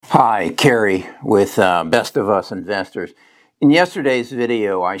Hi, Kerry with Best of Us Investors. In yesterday's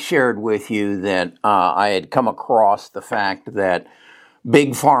video, I shared with you that I had come across the fact that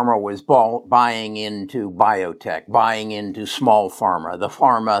Big Pharma was buying into biotech, buying into small pharma, the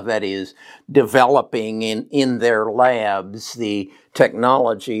pharma that is developing in their labs the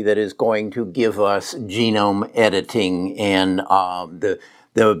technology that is going to give us genome editing and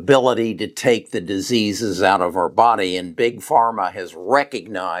the ability to take the diseases out of our body. And Big Pharma has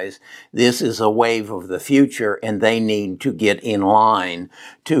recognized this is a wave of the future, and they need to get in line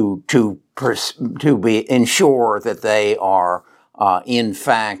to ensure that they are in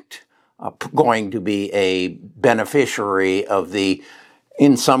fact going to be a beneficiary of the,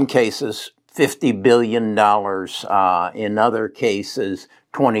 in some cases, $50 billion, in other cases,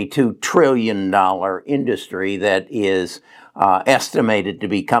 $22 trillion industry that is estimated to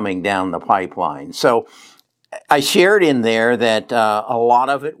be coming down the pipeline. So I shared in there that a lot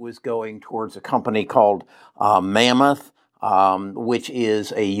of it was going towards a company called Mammoth, which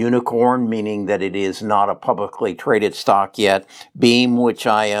is a unicorn, meaning that it is not a publicly traded stock yet, Beam, which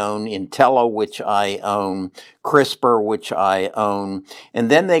I own, Intello, which I own, CRISPR, which I own.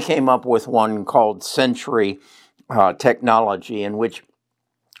 And then they came up with one called Century Technology, in which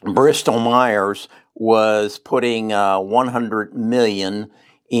Bristol Myers was putting $100 million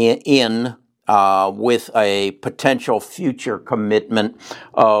in with a potential future commitment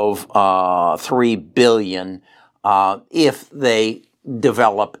of $3 billion if they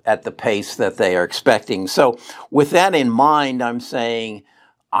develop at the pace that they are expecting. So with that in mind, I'm saying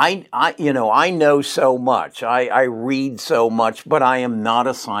I know so much. I read so much, but I am not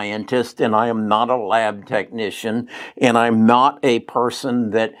a scientist, and I am not a lab technician, and I'm not a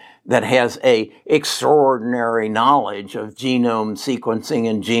person that has a extraordinary knowledge of genome sequencing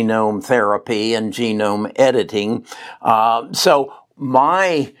and genome therapy and genome editing. So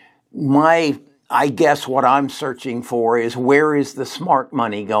I guess what I'm searching for is, where is the smart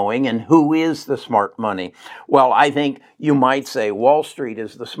money going, and who is the smart money? Well, I think you might say Wall Street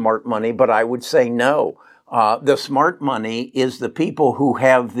is the smart money, but I would say no. The smart money is the people who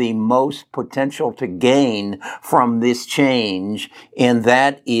have the most potential to gain from this change, and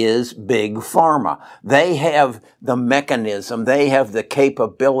that is Big Pharma. They have the mechanism, they have the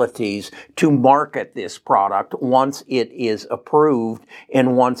capabilities to market this product once it is approved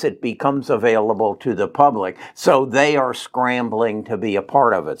and once it becomes available to the public. So they are scrambling to be a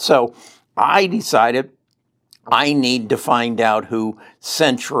part of it. So I decided I need to find out who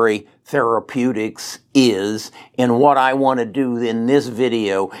Century Therapeutics is, and what I want to do in this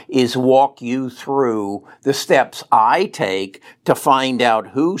video is walk you through the steps I take to find out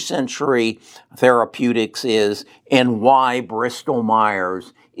who Century Therapeutics is and why Bristol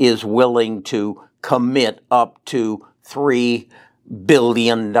Myers is willing to commit up to $3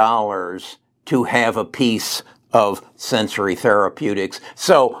 billion to have a piece of Century Therapeutics.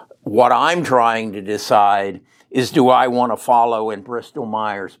 So what I'm trying to decide is, do I want to follow in Bristol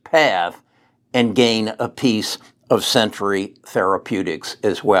Myers' path and gain a piece of Century Therapeutics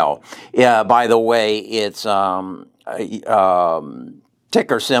as well? Yeah, by the way, its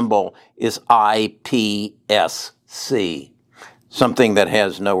ticker symbol is IPSC, something that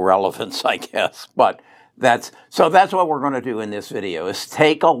has no relevance, I guess. But that's what we're going to do in this video, is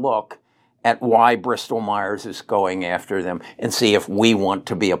take a look at why Bristol Myers is going after them and see if we want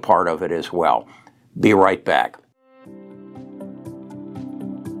to be a part of it as well. Be right back.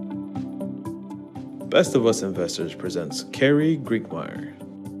 Best of Us Investors presents Kerry Griegmeier.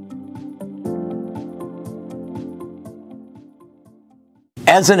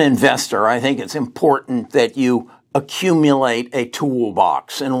 As an investor, I think it's important that you accumulate a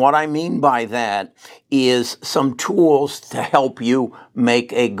toolbox. And what I mean by that is some tools to help you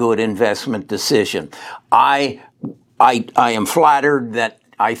make a good investment decision. I am flattered that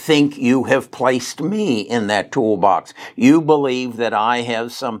I think you have placed me in that toolbox. You believe that I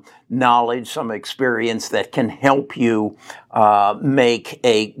have some knowledge, some experience that can help you make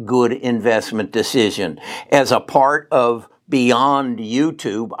a good investment decision. As a part of Beyond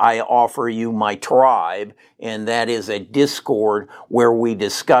YouTube, I offer you my tribe, and that is a Discord where we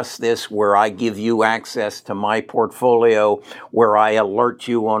discuss this, where I give you access to my portfolio, where I alert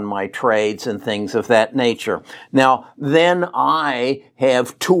you on my trades and things of that nature. Now, then I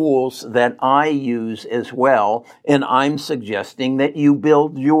have tools that I use as well, and I'm suggesting that you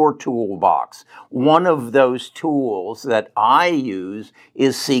build your toolbox. One of those tools that I use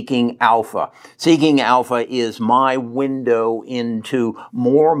is Seeking Alpha. Seeking Alpha is my window into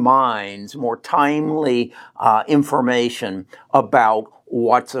more minds, more timely information about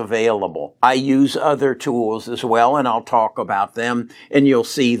what's available. I use other tools as well, and I'll talk about them, and you'll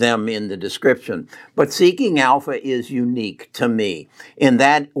see them in the description. But Seeking Alpha is unique to me.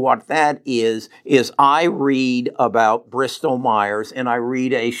 And what that is I read about Bristol Myers, and I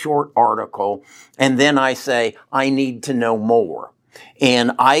read a short article, and then I say, I need to know more.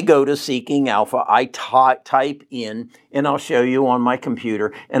 And I go to Seeking Alpha, I type in, and I'll show you on my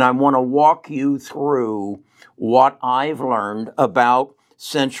computer, and I want to walk you through what I've learned about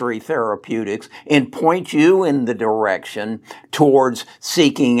Century Therapeutics and point you in the direction towards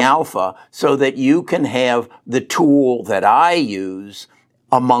Seeking Alpha so that you can have the tool that I use,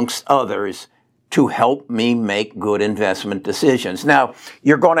 amongst others, to help me make good investment decisions. Now,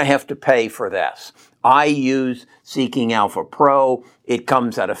 you're going to have to pay for this. I use Seeking Alpha Pro. It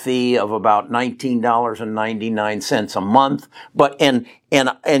comes at a fee of about $19.99 a month. But and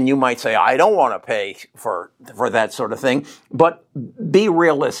you might say, I don't want to pay for that sort of thing. But be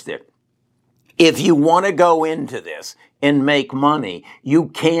realistic. If you want to go into this and make money, you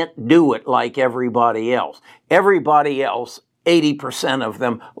can't do it like everybody else. Everybody else, 80% of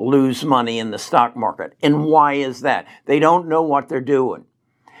them lose money in the stock market. And why is that? They don't know what they're doing.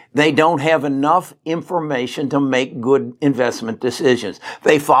 They don't have enough information to make good investment decisions.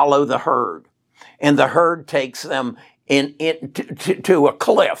 They follow the herd, and the herd takes them to a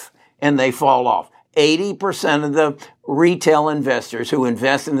cliff, and they fall off. 80% of the retail investors who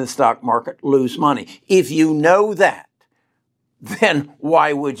invest in the stock market lose money. If you know that, then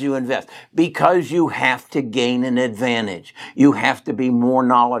why would you invest? Because you have to gain an advantage. You have to be more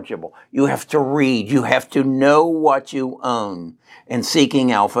knowledgeable. You have to read. You have to know what you own. And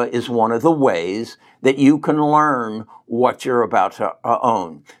Seeking Alpha is one of the ways that you can learn what you're about to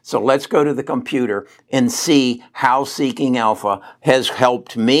own. So let's go to the computer and see how Seeking Alpha has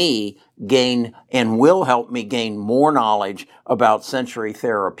helped me gain and will help me gain more knowledge about Century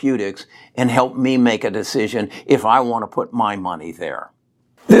Therapeutics and help me make a decision if I want to put my money there.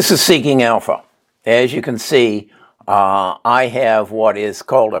 This is Seeking Alpha. As you can see, I have what is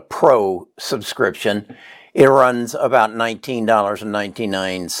called a Pro subscription. It runs about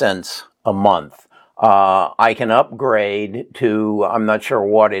 $19.99 a month. I can upgrade to, I'm not sure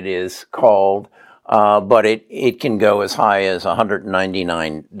what it is called, but it can go as high as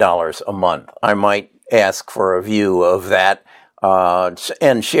 $199 a month. I might ask for a view of that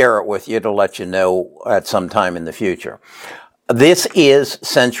and share it with you to let you know at some time in the future. This is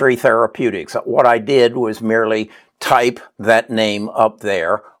Century Therapeutics. What I did was merely type that name up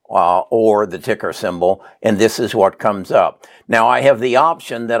there, or the ticker symbol, and this is what comes up. Now, I have the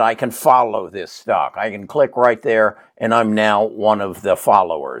option that I can follow this stock. I can click right there, and I'm now one of the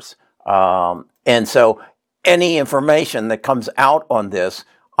followers. And so any information that comes out on this,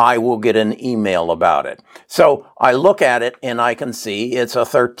 I will get an email about it. So I look at it, and I can see it's a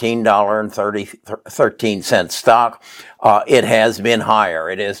 $13.13 stock. It has been higher.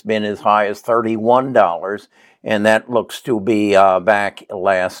 It has been as high as $31. And that looks to be back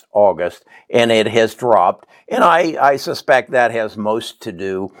last August, and it has dropped. And I suspect that has most to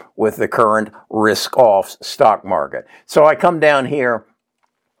do with the current risk-off stock market. So I come down here,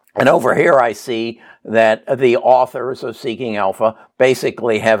 and over here I see that the authors of Seeking Alpha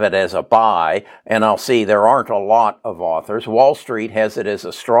basically have it as a buy, and I'll see there aren't a lot of authors. Wall Street has it as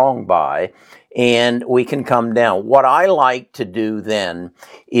a strong buy, and we can come down. What I like to do then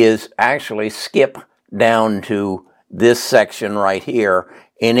is actually skip down to this section right here,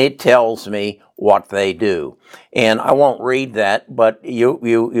 and it tells me what they do. And I won't read that, but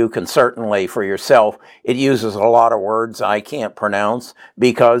you can certainly for yourself. It uses a lot of words I can't pronounce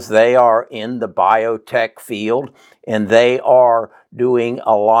because they are in the biotech field, and they are doing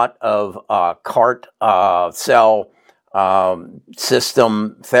a lot of CAR-T cell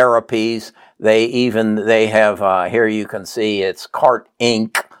system therapies. They have here you can see it's CAR-T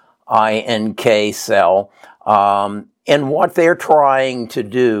Inc. INK cell. And what they're trying to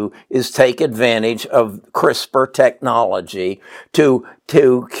do is take advantage of CRISPR technology to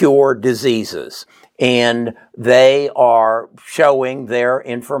cure diseases. And they are showing their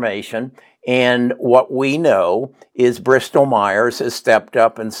information. And what we know is Bristol Myers has stepped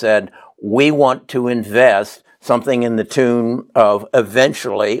up and said, we want to invest something in the tune of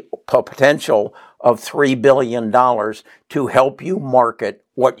eventually potential of $3 billion to help you market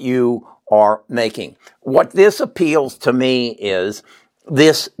what you are making. What this appeals to me is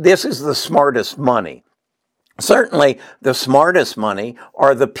this is the smartest money. Certainly, the smartest money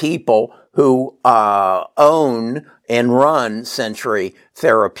are the people who own and run Century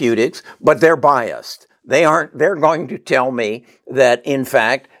Therapeutics, but they're biased. They're going to tell me that, in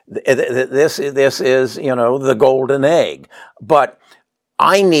fact, this is, the golden egg. But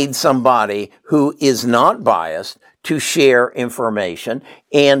I need somebody who is not biased to share information.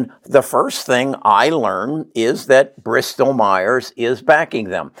 And the first thing I learn is that Bristol Myers is backing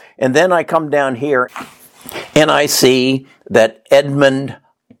them. And then I come down here and I see that Edmund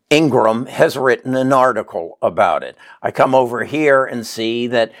Ingram has written an article about it. I come over here and see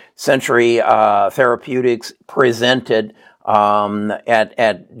that Century Therapeutics presented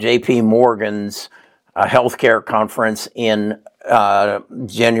at J.P. Morgan's healthcare conference in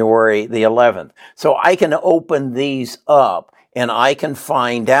January the 11th. So I can open these up and I can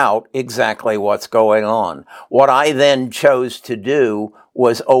find out exactly what's going on. What I then chose to do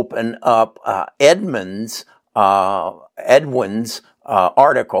was open up Edwin's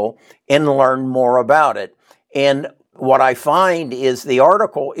article and learn more about it. And what I find is the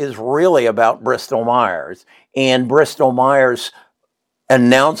article is really about Bristol Myers and Bristol Myers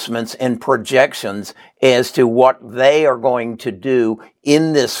announcements and projections as to what they are going to do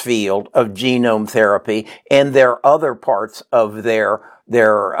in this field of genome therapy and their other parts of their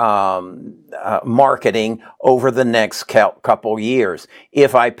marketing over the next couple years.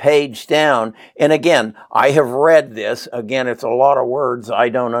 If I page down, and again, I have read this, again, it's a lot of words I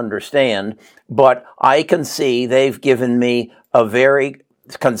don't understand, but I can see they've given me a very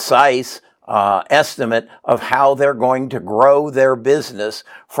concise estimate of how they're going to grow their business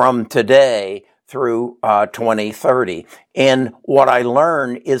from today through 2030. And what I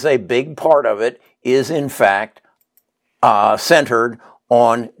learn is a big part of it is, in fact, centered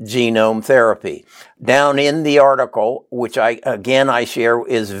on genome therapy. Down in the article, which I share,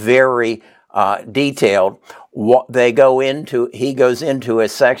 is very detailed. What he goes into a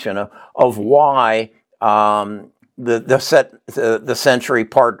section of why the Century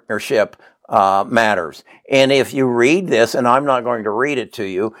partnership matters. And if you read this, and I'm not going to read it to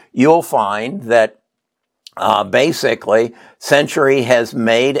you, you'll find that basically Century has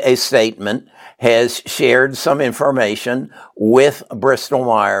made a statement, has shared some information with Bristol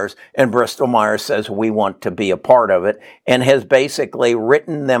Myers, and Bristol Myers says we want to be a part of it, and has basically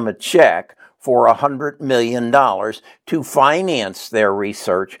written them a check for $100 million to finance their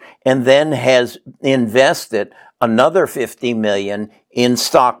research, and then has invested another $50 million in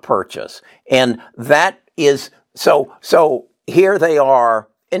stock purchase. And that is, so here they are,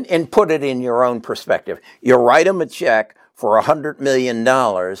 and put it in your own perspective. You write them a check for $100 million,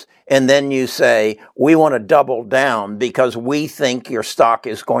 and then you say, we want to double down because we think your stock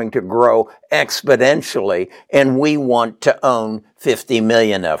is going to grow exponentially, and we want to own 50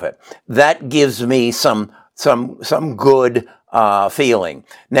 million of it. That gives me some good feeling.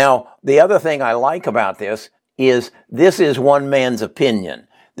 Now, the other thing I like about this is one man's opinion.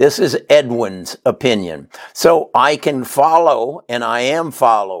 This is Edwin's opinion. So I can follow, and I am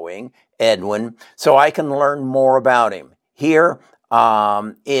following Edwin, so I can learn more about him. Here,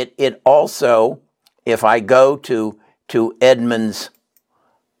 it also, if I go to Edmund's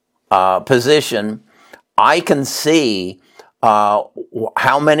position, I can see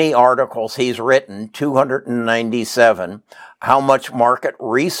how many articles he's written, 297, how much market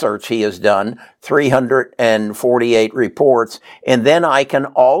research he has done, 348 reports, and then I can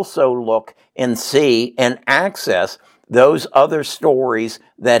also look and see and access those other stories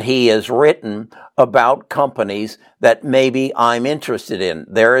that he has written about companies that maybe I'm interested in.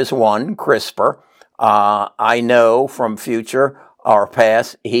 There is one, CRISPR. I know from future or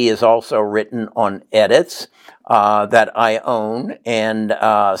past, he has also written on edits that I own and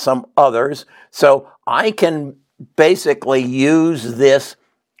some others. So I can basically use this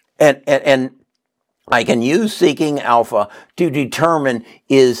and I can use Seeking Alpha to determine,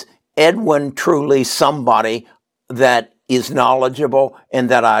 is Edwin truly somebody that is knowledgeable and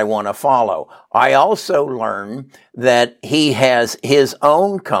that I want to follow. I also learn that he has his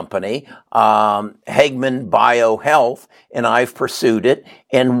own company, Hegman BioHealth, and I've pursued it.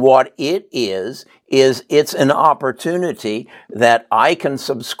 And what it is it's an opportunity that I can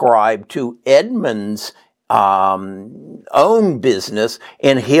subscribe to Edmund's own business,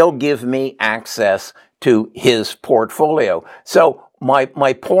 and he'll give me access to his portfolio. So my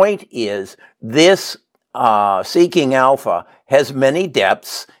point is this. Seeking Alpha has many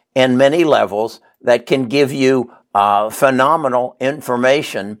depths and many levels that can give you phenomenal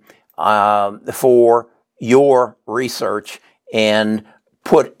information for your research and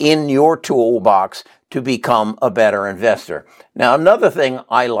put in your toolbox to become a better investor. Now, another thing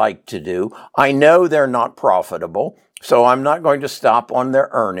I like to do, I know they're not profitable, so I'm not going to stop on their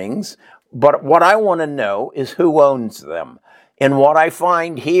earnings, but what I want to know is who owns them. And what I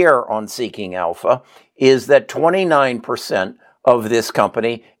find here on Seeking Alpha is that 29% of this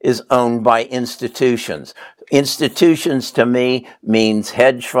company is owned by institutions. institutions to me means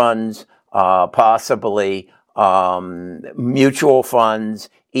hedge funds, possibly mutual funds,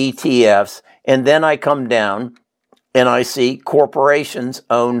 ETFs, and then I come down and I see corporations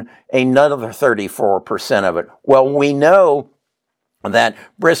own another 34% of it. Well, we know that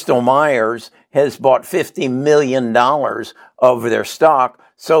Bristol Myers has bought $50 million of their stock,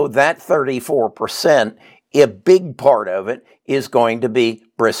 so that 34%, a big part of it is going to be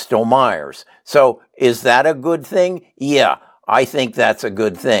Bristol Myers. So is that a good thing? Yeah, I think that's a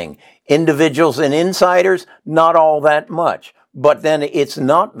good thing. Individuals and insiders, not all that much. But then it's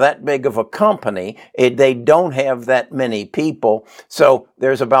not that big of a company. They don't have that many people. So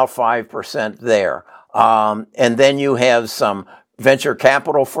there's about 5% there. And then you have some venture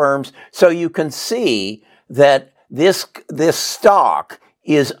capital firms. So you can see that this stock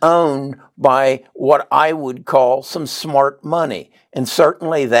is owned by what I would call some smart money. And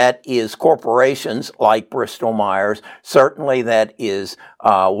certainly that is corporations like Bristol Myers. Certainly that is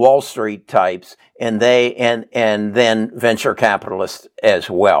Wall Street types, and then venture capitalists as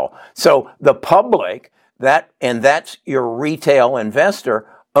well. So the public, that's your retail investor,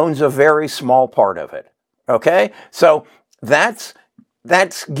 owns a very small part of it. Okay? So that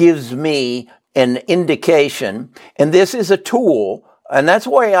gives me an indication, and this is a tool. And that's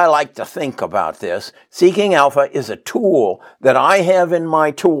the way I like to think about this. Seeking Alpha is a tool that I have in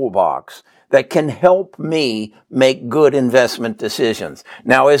my toolbox that can help me make good investment decisions.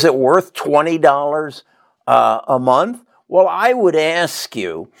 Now, is it worth $20 a month? Well, I would ask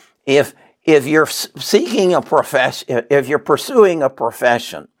you, if you're seeking a profession, if you're pursuing a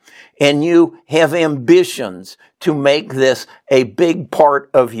profession, and you have ambitions to make this a big part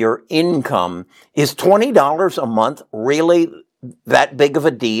of your income, is $20 a month really that big of a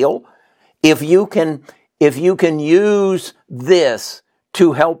deal? If you can use this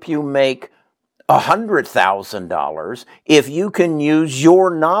to help you make $100,000, if you can use your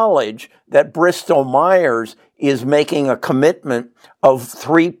knowledge that Bristol Myers is making a commitment of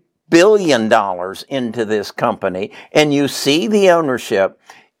 $3 billion into this company, and you see the ownership,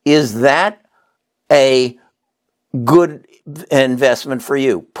 is that a good investment for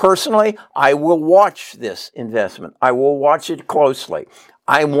you? Personally, I will watch this investment. I will watch it closely.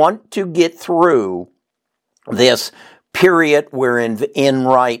 I want to get through this period we're in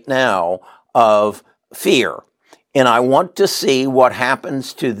right now of fear. And I want to see what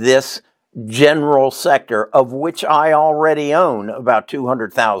happens to this general sector, of which I already own about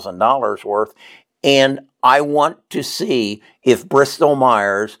 $200,000 worth. And I want to see if Bristol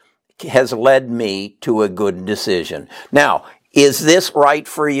Myers has led me to a good decision. Now, is this right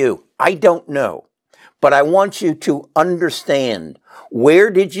for you? I don't know. But I want you to understand, where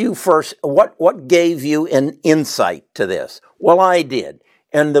did you first, what gave you an insight to this? Well, I did,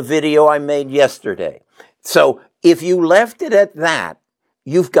 in the video I made yesterday. So if you left it at that,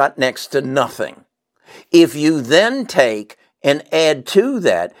 you've got next to nothing. If you then take and add to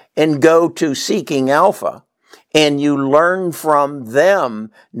that and go to Seeking Alpha, and you learn from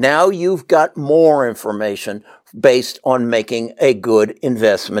them, now you've got more information based on making a good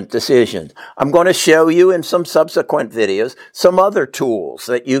investment decision. I'm going to show you in some subsequent videos some other tools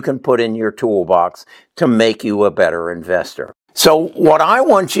that you can put in your toolbox to make you a better investor. So what I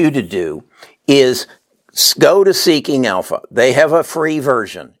want you to do is go to Seeking Alpha. They have a free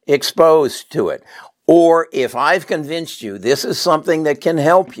version exposed to it. Or if I've convinced you this is something that can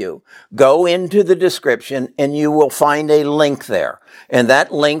help you, go into the description and you will find a link there. And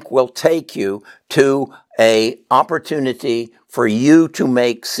that link will take you to an opportunity for you to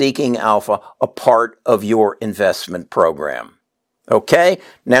make Seeking Alpha a part of your investment program. Okay?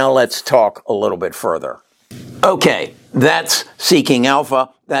 Now let's talk a little bit further. Okay, that's Seeking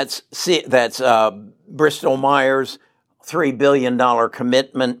Alpha. That's Bristol Myers $3 billion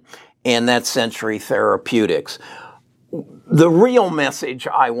commitment. And that's Century Therapeutics. The real message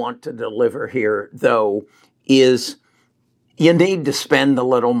I want to deliver here, though, is you need to spend a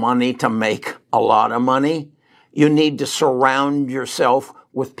little money to make a lot of money. You need to surround yourself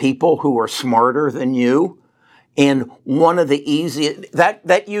with people who are smarter than you. And one of the easiest,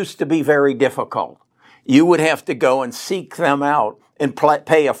 that used to be very difficult. You would have to go and seek them out and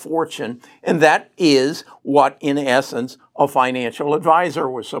pay a fortune. And that is what, in essence, a financial advisor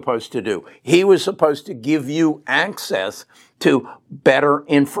was supposed to do. He was supposed to give you access to better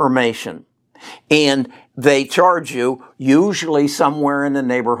information. And they charge you usually somewhere in the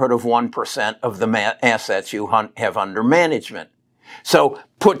neighborhood of 1% of the assets you have under management. So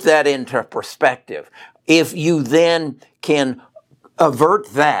put that into perspective. If you then can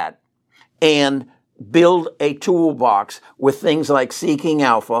avert that and build a toolbox with things like Seeking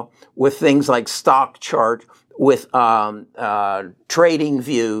Alpha, with things like Stock Chart, with Trading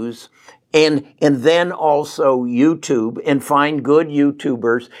Views, and then also YouTube, and find good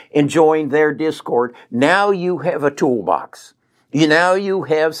YouTubers and join their Discord. Now you have a toolbox. Now you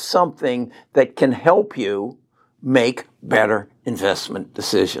have something that can help you make better investment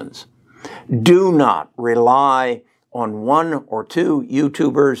decisions. Do not rely on one or two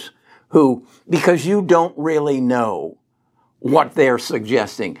YouTubers who, because you don't really know what they're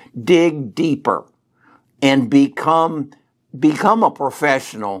suggesting. Dig deeper and become a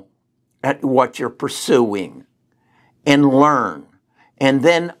professional at what you're pursuing and learn. And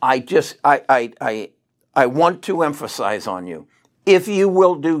then I want to emphasize on you, if you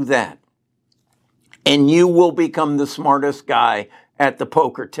will do that, and you will become the smartest guy at the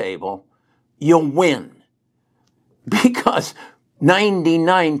poker table, you'll win. Because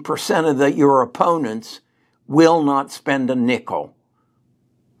 99% of your opponents will not spend a nickel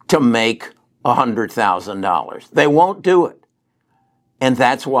to make $100,000. They won't do it. And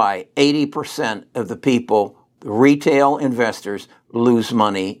that's why 80% of the people, the retail investors, lose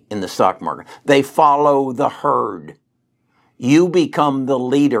money in the stock market. They follow the herd. You become the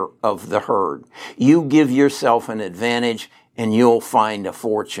leader of the herd. You give yourself an advantage, and you'll find a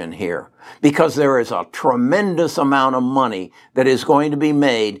fortune here, because there is a tremendous amount of money that is going to be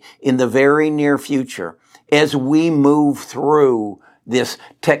made in the very near future as we move through this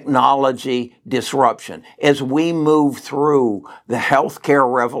technology disruption, as we move through the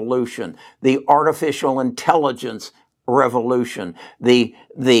healthcare revolution, the artificial intelligence revolution, the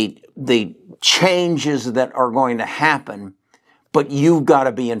changes that are going to happen. But you've got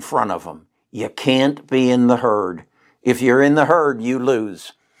to be in front of them. You can't be in the herd. If you're in the herd, you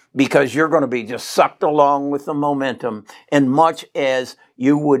lose, because you're going to be just sucked along with the momentum. And much as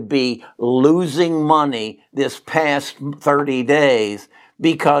you would be losing money this past 30 days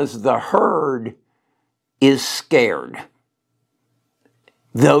because the herd is scared.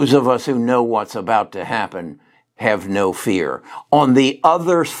 Those of us who know what's about to happen have no fear. On the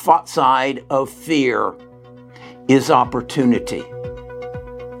other side of fear is opportunity.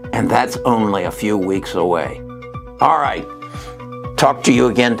 And that's only a few weeks away. All right. Talk to you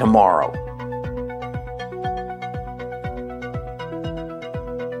again tomorrow.